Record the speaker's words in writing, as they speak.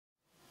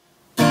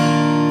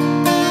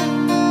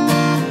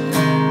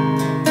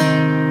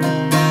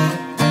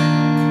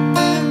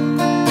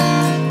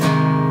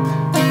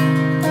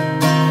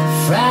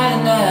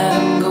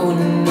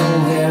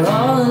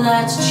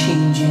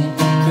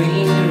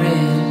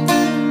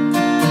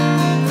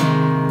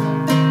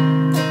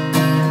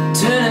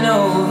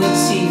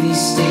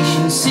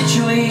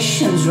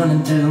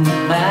running through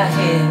my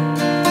head.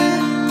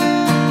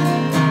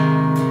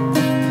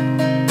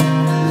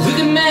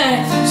 Looking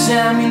back through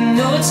time, you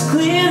know it's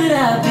clear that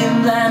I've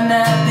been blind,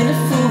 I've been a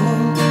fool.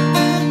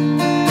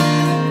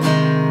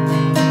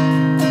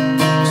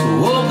 To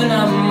open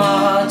up my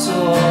heart to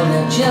all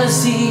that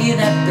jealousy,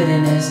 that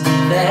bitterness,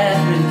 that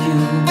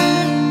ridicule.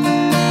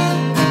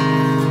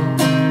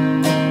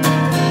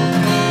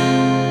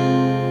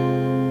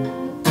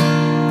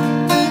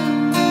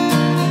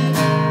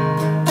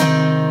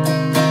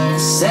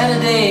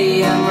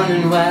 Saturday, I'm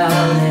running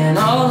wild and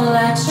all the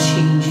lights are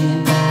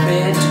changing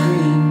red to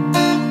green.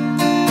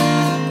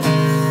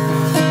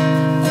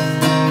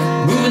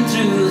 Moving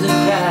through the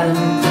crowd,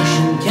 I'm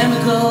pushing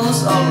chemicals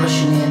all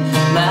rushing in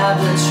my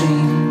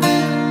bloodstream.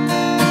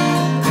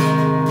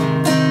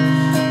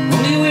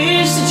 Only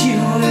wish that you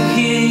were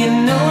here, you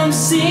know I'm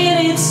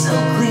seeing it so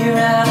clear,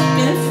 I've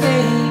been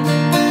afraid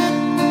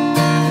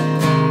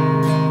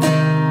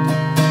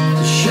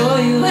to show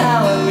you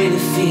how I really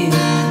feel.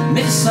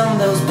 Maybe some of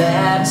those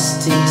bad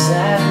mistakes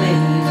I've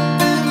made.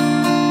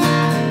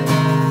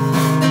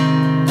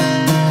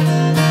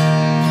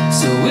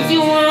 So if you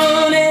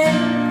want it,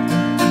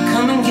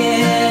 come and get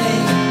it,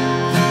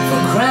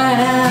 for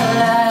crying out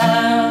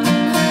loud.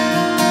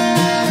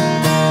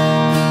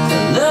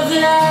 The love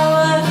that I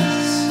was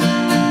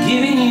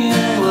giving you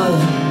was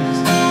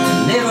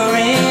never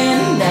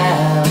ending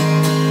out.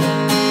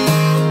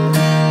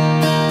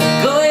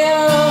 Go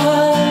your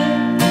heart,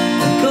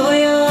 go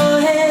your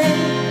head,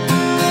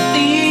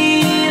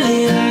 feel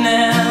it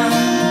now.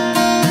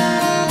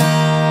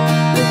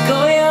 Let go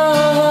your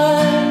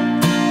heart,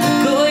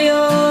 go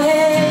your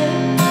head,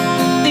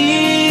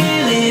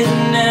 feel it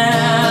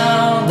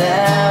now.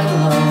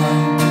 Babylon,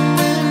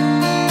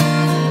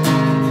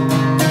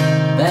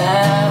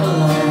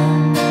 Babylon,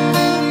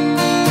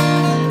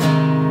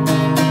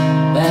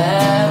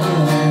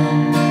 Babylon.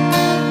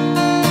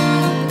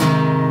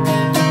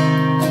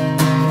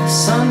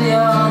 Sunday,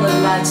 all the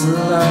lights of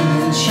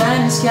London,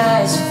 shining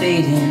skies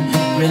fading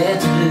red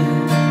to blue.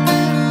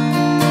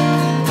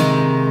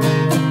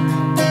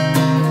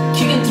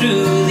 Kicking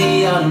through the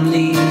autumn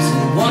leaves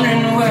and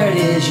wondering where it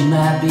is you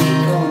might be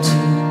going to.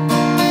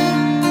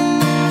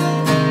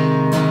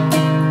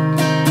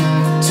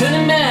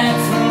 Turning back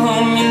from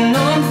home, you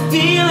know I'm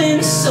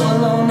feeling so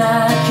alone, I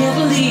can't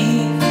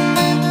believe.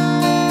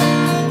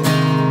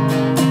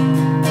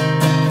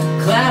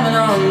 Climbing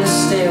on the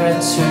stair, I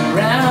turn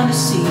around to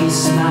see you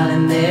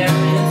smiling there.